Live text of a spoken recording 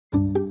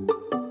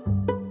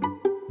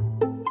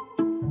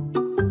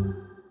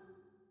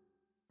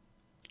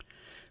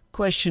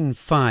Question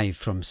 5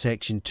 from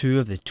Section 2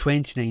 of the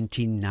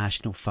 2019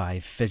 National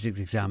 5 Physics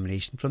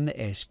Examination from the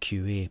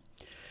SQA.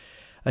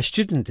 A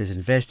student is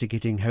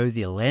investigating how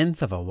the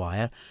length of a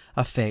wire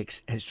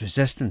affects its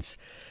resistance,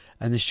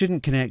 and the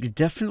student connects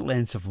different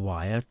lengths of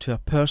wire to a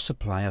power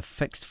supply of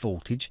fixed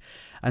voltage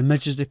and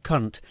measures the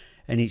current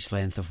in each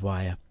length of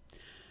wire.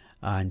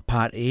 And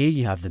part A,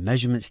 you have the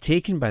measurements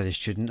taken by the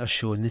student are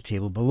shown in the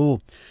table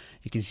below.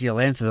 You can see the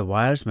length of the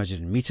wires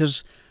measured in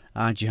meters,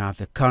 and you have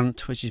the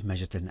current, which is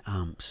measured in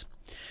amps.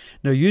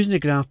 Now, using the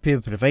graph paper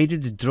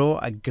provided, to draw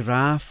a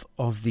graph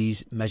of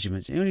these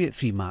measurements. You only get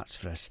 3 marks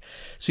for this.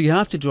 So you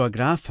have to draw a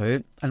graph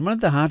out, and one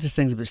of the hardest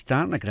things about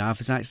starting a graph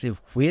is actually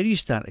where you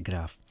start a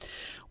graph.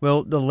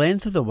 Well, the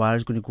length of the wire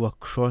is going to go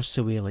across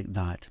the way like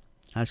that.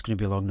 That's going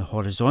to be along the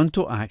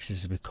horizontal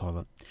axis, as we call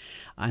it.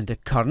 And the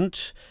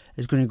current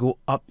is going to go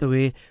up the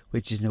way,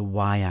 which is in the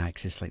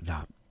y-axis like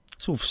that.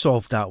 So we've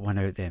solved that one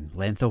out then,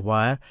 length of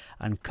wire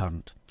and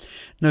current.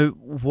 Now,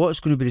 what's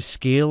going to be the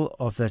scale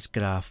of this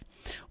graph?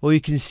 Well, you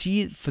can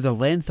see for the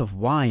length of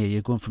wire,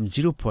 you're going from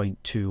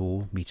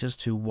 0.20 meters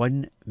to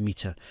 1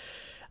 meter.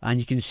 And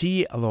you can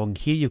see along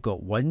here, you've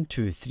got 1,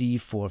 2, 3,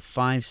 4,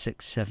 5,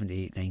 6, 7,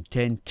 8,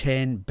 9,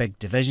 10 big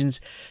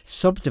divisions,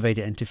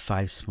 subdivided into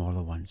 5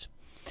 smaller ones.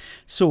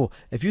 So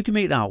if you can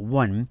make that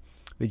 1,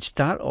 we'd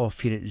start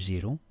off here at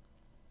 0.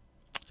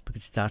 We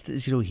could start at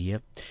 0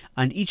 here,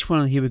 and each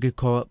one here we could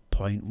call it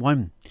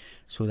 0.1.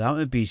 So that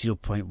would be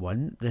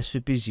 0.1, this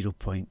would be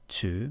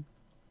 0.2,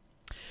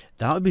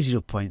 that would be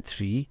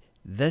 0.3,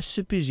 this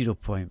would be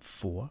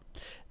 0.4,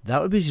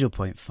 that would be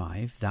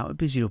 0.5, that would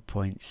be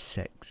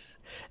 0.6,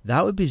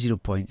 that would be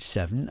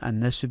 0.7,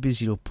 and this would be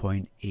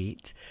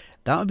 0.8,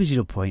 that would be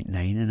 0.9,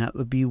 and that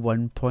would be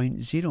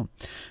 1.0.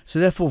 So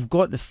therefore we've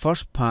got the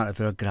first part of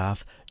our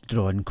graph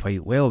drawn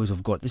quite well, because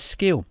we've got the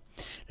scale.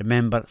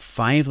 Remember,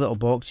 5 little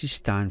boxes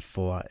stand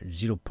for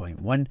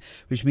 0.1,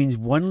 which means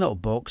 1 little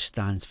box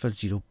stands for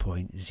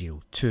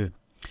 0.02.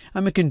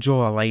 And we can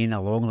draw a line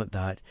along like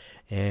that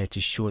to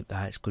show that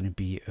that's going to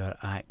be our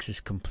axis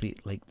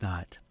complete like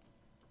that.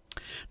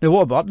 Now,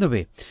 what about up the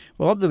way?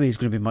 Well, up the way is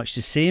going to be much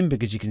the same,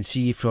 because you can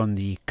see from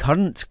the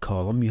current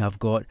column you have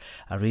got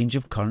a range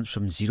of currents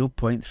from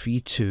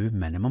 0.32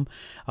 minimum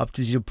up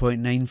to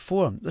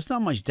 0.94. There's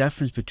not much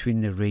difference between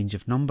the range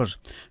of numbers.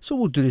 So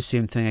we'll do the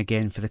same thing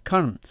again for the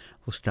current.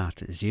 We'll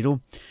start at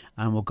 0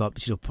 and we'll go up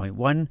to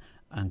 0.1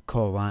 and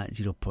call that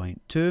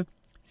 0.2,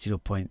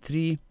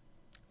 0.3,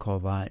 call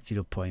that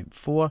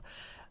 0.4,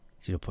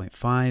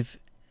 0.5,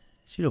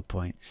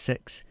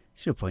 0.6,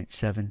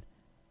 0.7,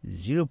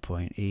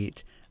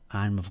 0.8,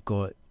 and we've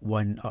got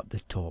 1 up the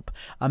top.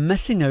 I'm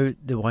missing out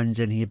the ones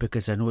in here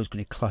because I know it's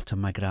going to clutter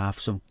my graph,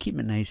 so I'm keeping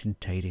it nice and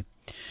tidy.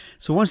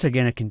 So once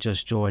again, I can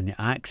just draw in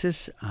the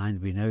axis,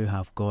 and we now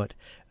have got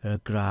our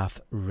graph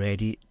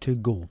ready to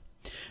go.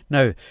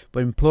 Now,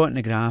 when plotting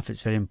the graph,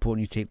 it's very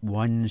important you take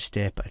one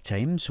step at a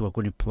time. So we're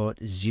going to plot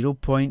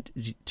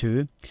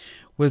 0.2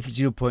 with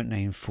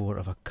 0.94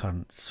 of a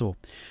current. So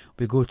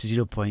we go to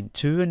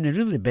 0.2, and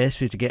really the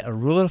best way to get a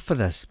ruler for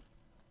this,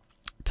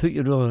 put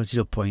your ruler at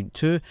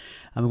 0.2, and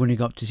we're going to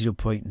go up to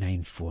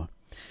 0.94.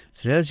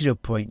 So there's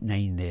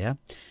 0.9 there.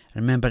 And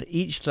remember,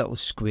 each little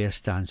square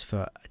stands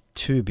for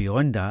 2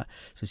 beyond that.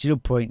 So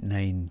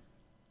 0.92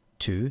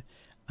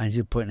 and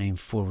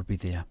 0.94 would be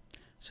there.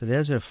 So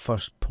there's our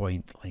first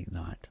point like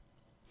that.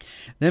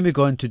 Then we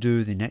go on to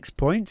do the next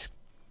point,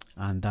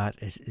 and that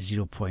is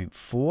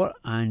 0.4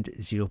 and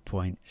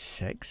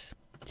 0.6.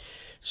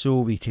 So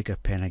we take our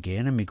pen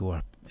again and we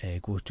go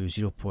to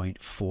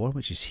 0.4,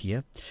 which is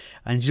here,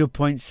 and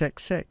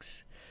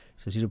 0.66.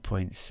 So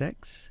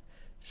 0.6,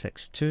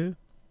 62,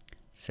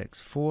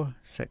 64,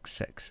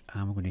 66,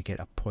 and we're going to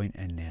get a point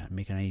in there,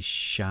 make a nice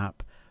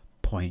sharp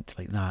point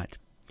like that.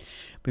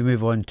 We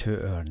move on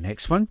to our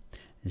next one,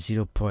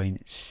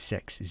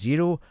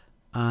 0.60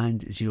 and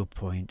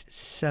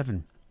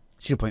 0.47.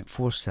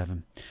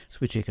 So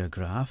we take our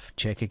graph,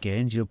 check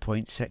again,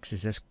 0.6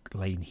 is this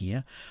line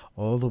here,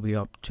 all the way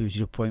up to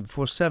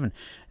 0.47.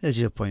 There's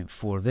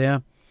 0.4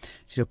 there,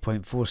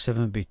 0.47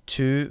 would be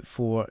 2,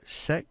 4,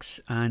 6,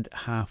 and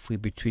halfway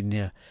between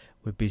there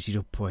would be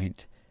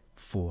 0.47.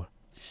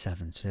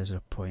 So there's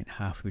a point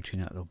halfway between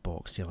that little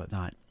box there like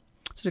that.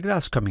 So the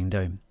graph's coming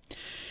down.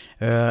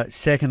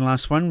 Second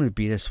last one would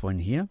be this one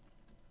here,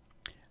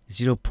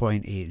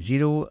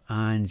 0.80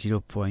 and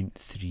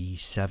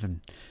 0.37.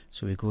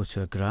 So we go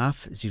to a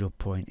graph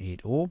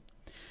 0.80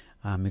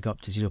 and we go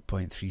up to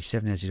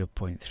 0.37, there's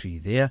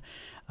 0.3 there,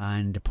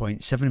 and the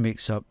 0.7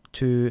 makes up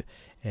 2,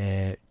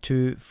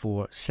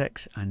 4,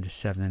 6, and the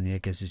 7 in there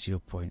gives us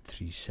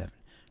 0.37. So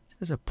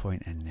there's a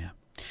point in there.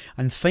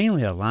 And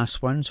finally our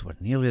last one, so we're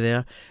nearly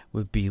there,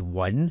 would be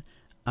 1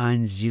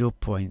 and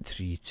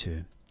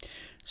 0.32.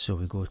 So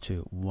we go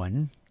to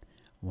 1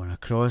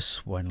 across,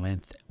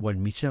 1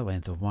 meter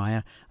length of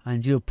wire,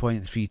 and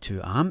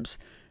 0.32 amps.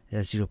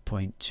 There's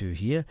 0.2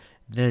 here,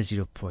 there's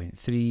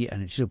 0.3,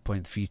 and it's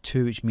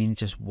 0.32, which means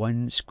just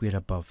 1 square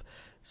above.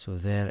 So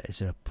there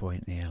is our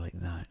point there like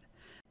that.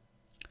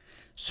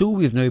 So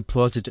we've now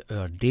plotted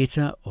our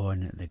data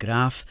on the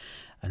graph,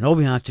 and all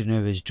we have to do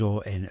now is draw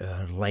in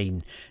our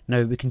line.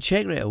 Now we can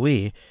check right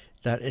away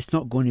that it's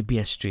not going to be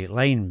a straight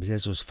line, because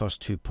there's those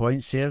first 2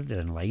 points there, they're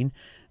in line,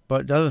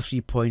 but the other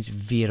 3 points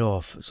veer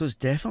off, so it's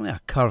definitely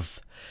a curve.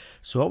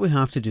 So what we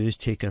have to do is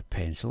take our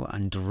pencil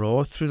and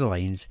draw through the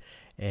lines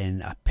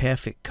in a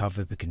perfect curve,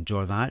 if we can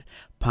draw that,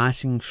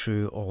 passing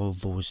through all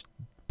those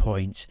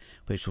points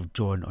which we've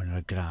drawn on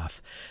our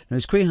graph. Now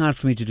it's quite hard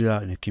for me to do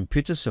that on a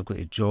computer, so I've got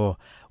to draw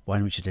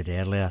one which I did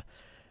earlier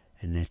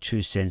in the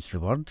true sense of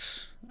the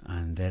words,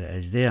 and there it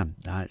is there.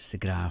 That's the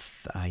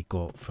graph that I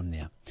got from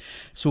there.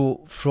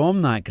 So from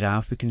that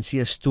graph we can see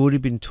a story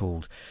being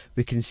told.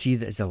 We can see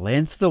that as the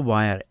length of the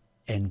wire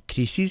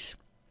increases,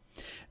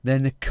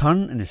 then the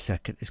current in the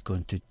circuit is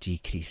going to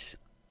decrease.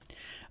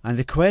 And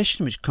the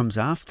question which comes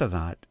after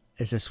that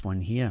is this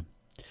one here.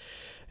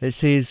 It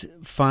says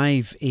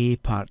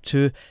 5a part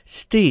 2,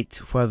 state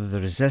whether the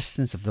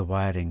resistance of the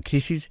wire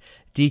increases,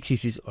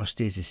 decreases or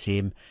stays the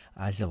same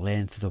as the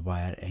length of the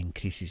wire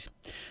increases.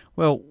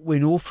 Well, we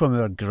know from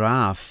our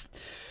graph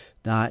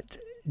that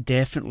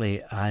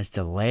definitely as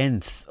the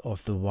length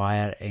of the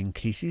wire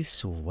increases,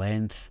 so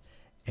length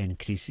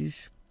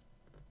increases,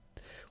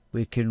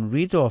 we can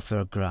read off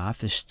our graph,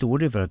 the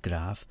story of our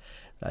graph,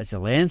 that as the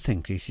length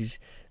increases,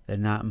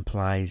 then that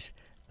implies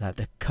that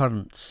the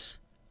currents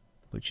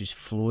which is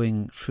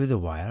flowing through the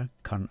wire,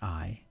 current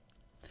I,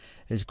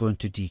 is going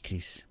to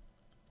decrease.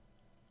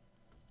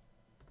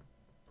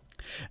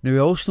 Now we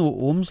also know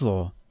Ohm's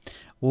law.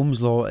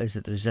 Ohm's law is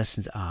that the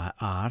resistance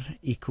R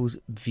equals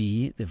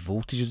V, the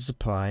voltage of the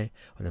supply,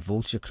 or the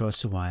voltage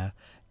across the wire,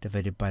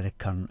 divided by the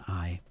current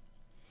I.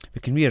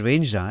 We can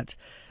rearrange that,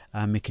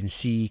 and we can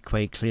see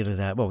quite clearly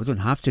that, well, we don't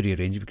have to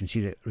rearrange it, we can see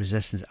that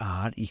resistance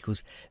R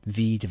equals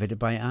V divided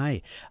by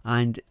I.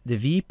 And the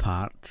V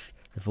part,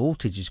 the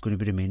voltage, is going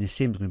to remain the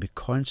same, it's going to be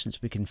constant, so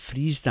we can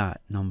freeze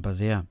that number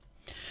there.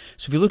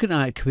 So if you look at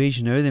that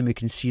equation now, then we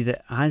can see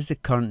that as the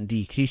current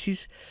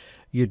decreases,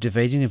 you're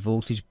dividing the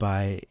voltage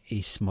by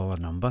a smaller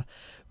number,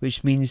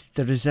 which means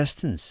the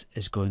resistance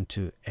is going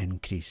to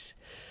increase.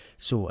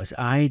 So as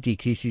I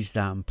decreases,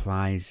 that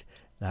implies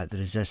that the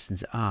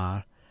resistance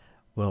R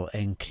will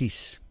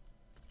increase.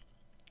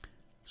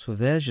 So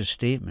there's your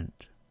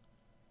statement.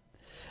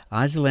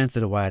 As the length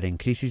of the wire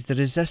increases, the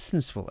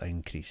resistance will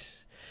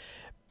increase,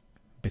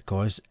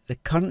 because the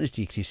current is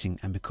decreasing,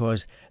 and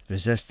because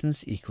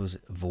resistance equals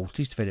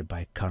voltage divided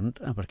by current,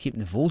 and we're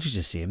keeping the voltage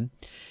the same,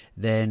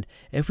 then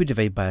if we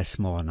divide by a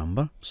smaller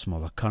number,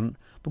 smaller current,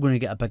 we're going to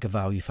get a bigger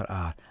value for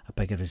R, a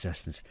bigger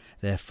resistance.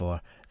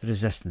 Therefore, the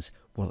resistance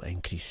will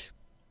increase.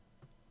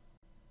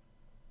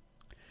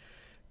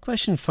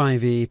 Question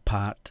 5a,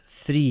 part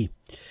 3.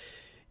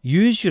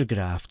 Use your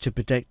graph to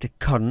predict the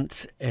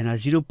current in a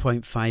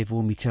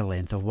 0.50 metre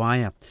length of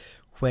wire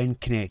when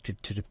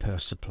connected to the power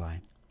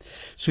supply.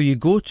 So you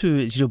go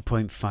to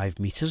 0.5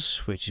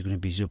 metres, which is going to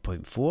be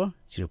 0.4,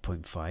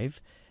 0.5,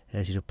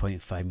 there's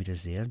 0.5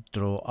 metres there,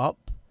 draw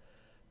up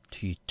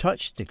till you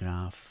touch the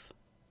graph,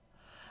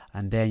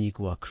 and then you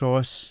go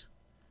across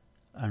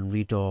and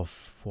read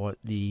off what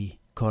the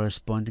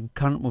corresponding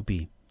current will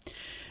be.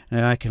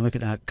 Now I can look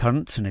at that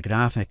current on the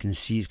graph, and I can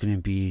see it's going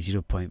to be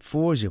 0.4,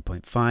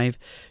 0.5,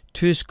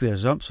 2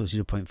 squares up, so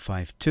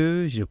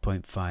 0.52,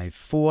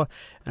 0.54,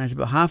 and it's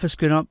about half a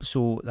square up,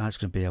 so that's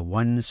going to be a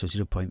 1, so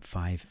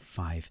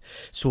 0.55.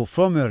 So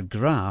from our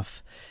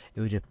graph,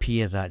 it would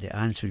appear that the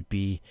answer would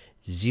be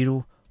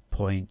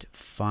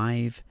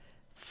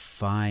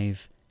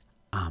 0.55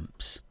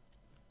 amps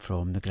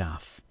from the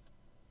graph.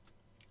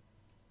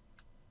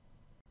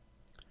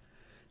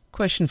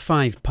 Question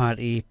 5, part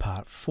A,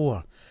 part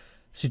 4.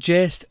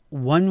 Suggest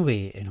one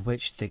way in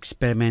which the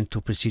experimental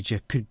procedure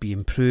could be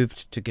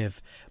improved to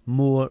give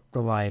more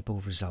reliable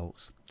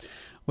results.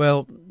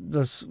 Well,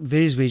 there's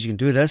various ways you can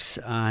do this,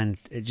 and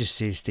it just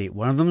says state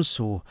one of them.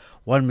 So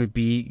one would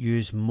be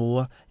use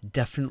more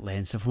different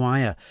lengths of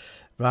wire.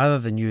 Rather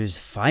than use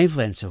 5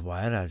 lengths of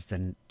wire as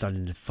done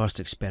in the first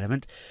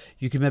experiment,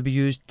 you can maybe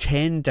use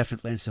 10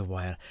 different lengths of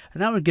wire,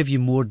 and that would give you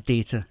more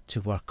data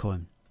to work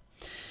on.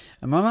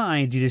 Another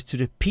idea is to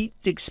repeat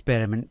the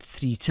experiment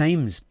 3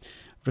 times.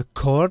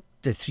 Record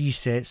the 3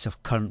 sets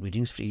of current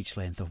readings for each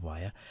length of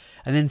wire,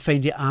 and then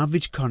find the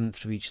average current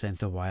through each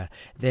length of wire.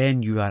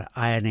 Then you are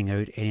ironing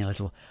out any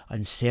little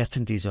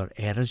uncertainties or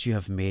errors you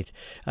have made,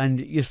 and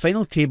your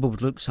final table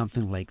would look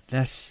something like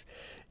this.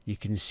 You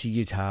can see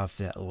you'd have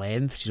the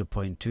length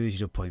 0.2,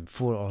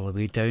 0.4 all the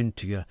way down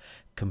to your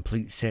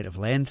complete set of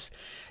lengths.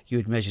 You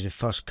would measure the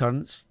first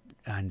currents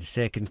and the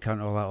second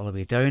current all the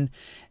way down.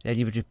 Then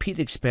you would repeat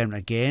the experiment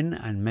again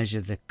and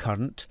measure the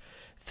current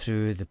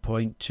through the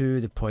 0.2,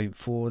 the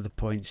 0.4, the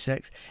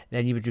 0.6.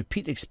 Then you would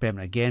repeat the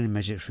experiment again and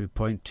measure it through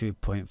 0.2,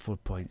 0.4,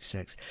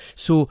 0.6.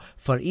 So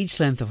for each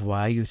length of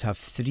wire you'd have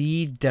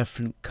 3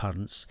 different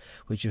currents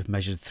which you've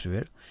measured through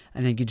it,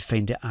 and then you'd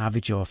find the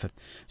average of it.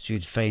 So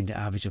you'd find the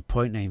average of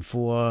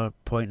 0.94,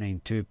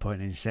 0.92,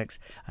 0.96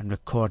 and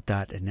record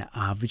that in the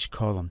average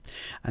column.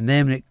 And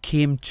then when it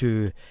came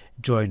to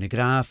drawing the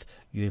graph,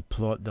 you would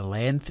plot the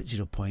length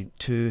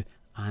 0.2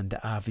 and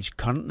the average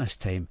current this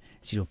time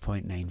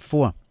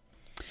 0.94.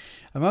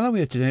 Another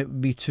way of doing it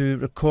would be to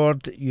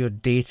record your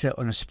data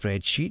on a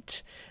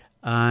spreadsheet,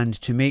 and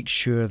to make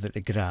sure that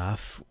the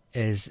graph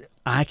is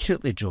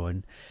accurately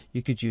drawn,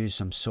 you could use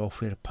some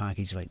software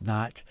package like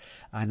that,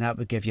 and that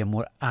would give you a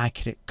more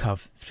accurate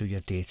curve through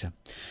your data.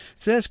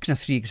 So there's kind of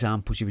 3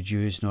 examples you would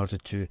use in order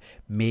to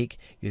make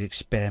your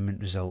experiment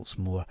results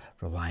more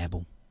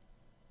reliable.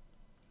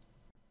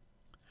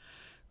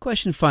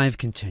 Question 5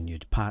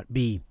 continued, part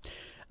B.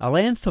 A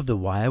length of the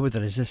wire with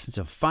a resistance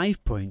of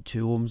 5.2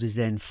 ohms is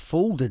then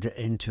folded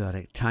into a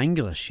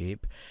rectangular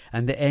shape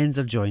and the ends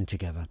are joined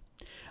together.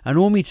 An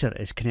ohmmeter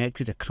is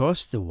connected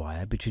across the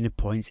wire between the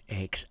points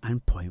X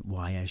and point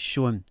Y as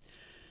shown.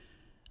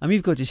 And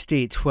we've got to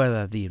state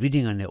whether the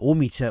reading on the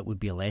ohmmeter would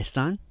be less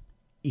than,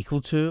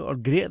 equal to or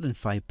greater than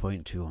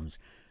 5.2 ohms,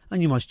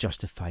 and you must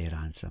justify your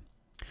answer.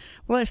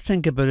 Well, let's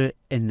think about it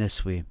in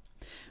this way.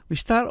 We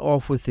start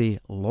off with a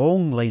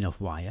long line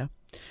of wire,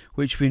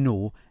 which we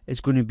know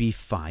is going to be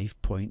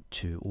 5.2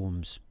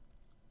 ohms.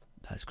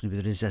 That's going to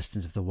be the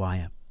resistance of the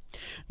wire.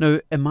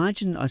 Now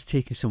imagine us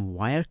taking some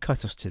wire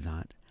cutters to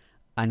that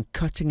and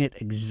cutting it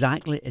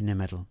exactly in the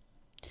middle.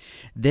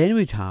 Then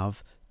we'd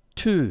have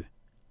 2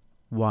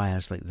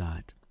 wires like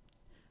that.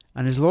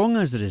 And as long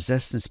as the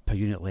resistance per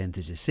unit length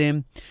is the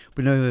same,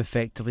 we now have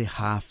effectively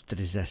half the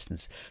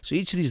resistance. So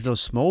each of these little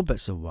small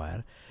bits of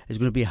wire is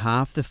going to be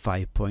half the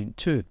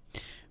 5.2,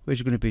 which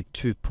is going to be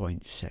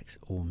 2.6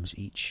 ohms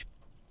each.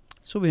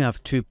 So we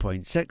have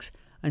 2.6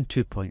 and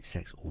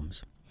 2.6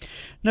 ohms.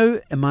 Now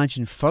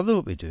imagine further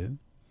what we do.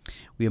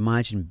 We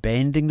imagine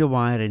bending the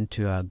wire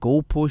into a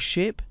goalpost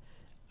shape,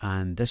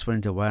 and this one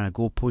into a wire in a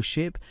goalpost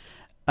shape,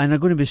 and they're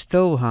going to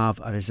still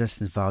have a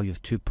resistance value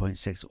of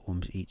 2.6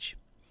 ohms each.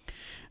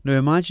 Now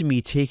imagine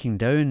me taking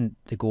down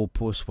the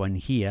goalpost one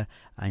here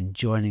and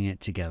joining it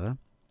together,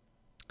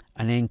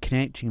 and then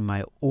connecting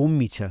my ohm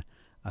meter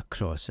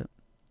across it.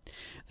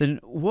 Then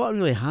what I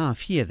really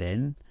have here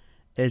then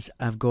is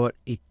I've got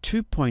a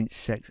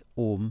 2.6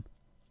 ohm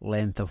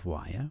length of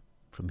wire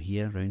from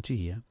here round to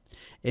here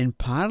in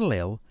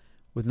parallel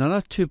with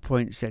another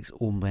 2.6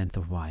 ohm length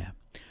of wire.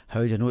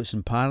 How do I know it's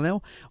in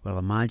parallel? Well,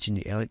 imagine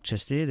the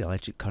electricity, the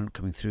electric current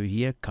coming through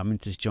here, coming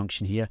to this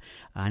junction here,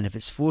 and if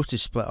it's forced to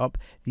split up,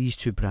 these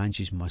 2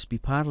 branches must be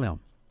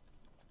parallel.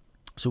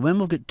 So when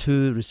we've got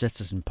 2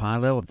 resistors in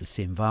parallel of the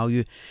same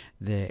value,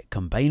 the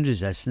combined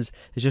resistance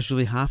is just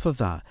really half of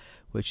that,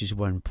 which is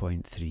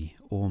 1.3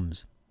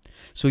 ohms.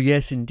 So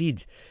yes,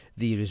 indeed,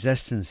 the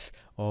resistance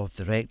of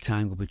the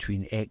rectangle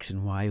between X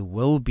and Y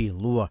will be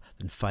lower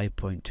than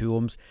 5.2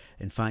 ohms.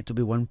 In fact, it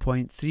will be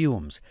 1.3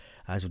 ohms,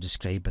 as we'll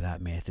describe by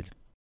that method.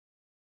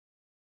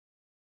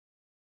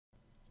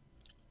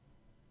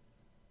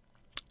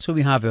 So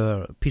we have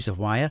our piece of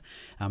wire,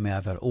 and we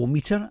have our ohm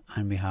meter,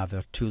 and we have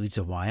our 2 leads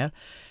of wire,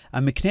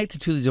 and we connect the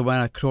 2 leads of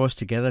wire across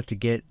together to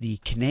get the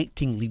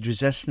connecting lead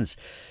resistance,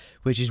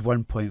 which is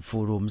 1.4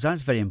 ohms.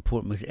 That's very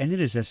important because any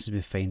resistance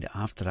we find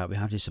after that, we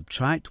have to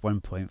subtract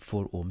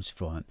 1.4 ohms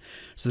from it.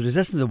 So the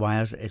resistance of the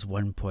wires is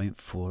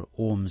 1.4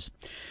 ohms.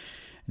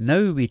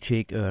 Now we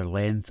take our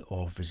length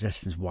of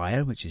resistance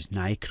wire, which is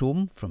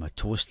nichrome from a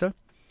toaster,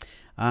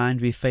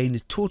 and we find the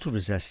total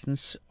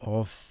resistance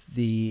of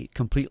the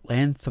complete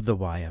length of the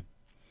wire.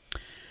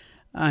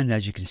 And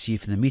as you can see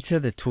from the meter,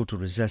 the total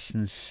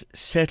resistance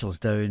settles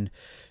down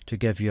to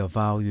give you a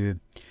value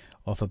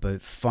of about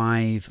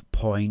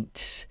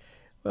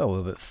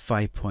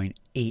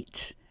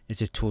 5.8 is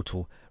the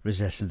total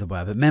resistance of the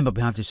wire. But remember,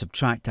 we have to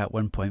subtract that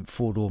 1.4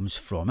 ohms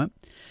from it.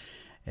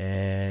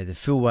 The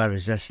full wire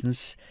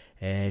resistance,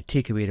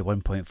 take away the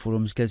 1.4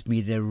 ohms, gives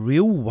me the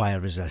real wire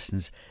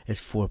resistance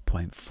is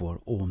 4.4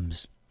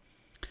 ohms.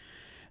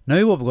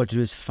 Now what we've got to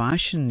do is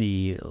fashion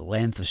the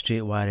length of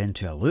straight wire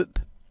into a loop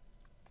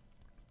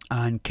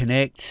and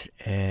connect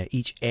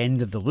each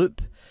end of the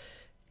loop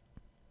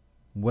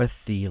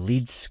with the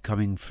leads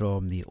coming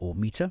from the ohm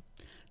meter.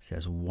 So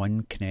there's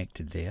one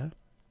connected there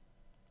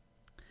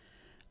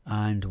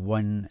and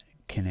one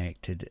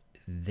connected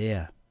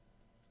there.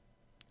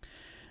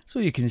 So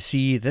you can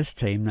see this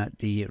time that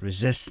the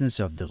resistance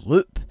of the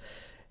loop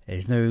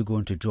is now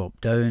going to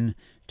drop down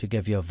to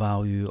give you a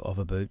value of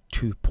about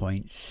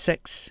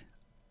 2.6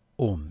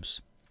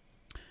 ohms.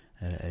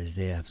 There it is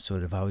there, so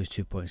the value is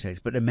 2.6.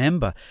 But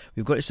remember,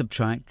 we've got to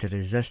subtract the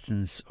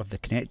resistance of the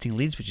connecting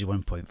leads, which is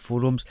 1.4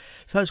 ohms.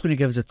 So that's going to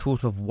give us a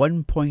total of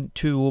 1.2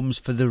 ohms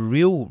for the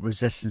real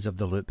resistance of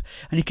the loop.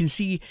 And you can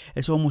see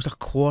it's almost a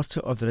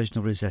quarter of the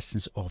original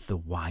resistance of the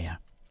wire.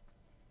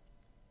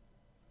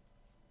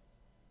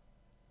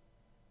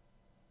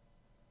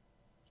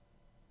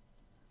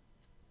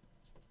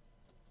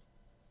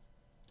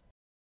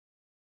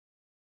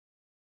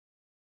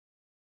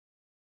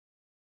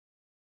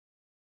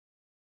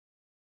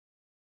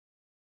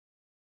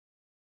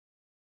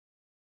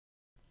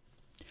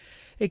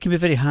 It can be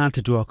very hard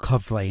to draw a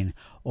curved line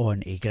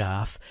on a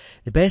graph.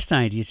 The best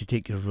idea is to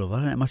take your ruler,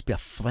 and it must be a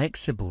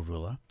flexible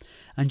ruler,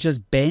 and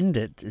just bend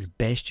it as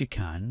best you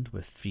can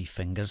with two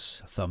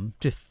fingers and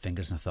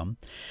a thumb,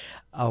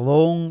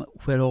 along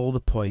where all the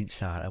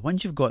points are. And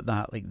once you've got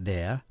that like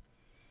there,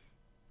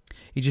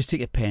 you just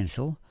take a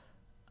pencil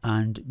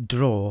and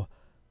draw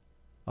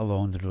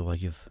along the ruler.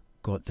 You've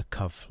got the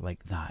curve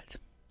like that.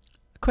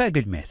 Quite a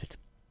good method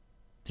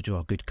to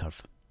draw a good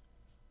curve.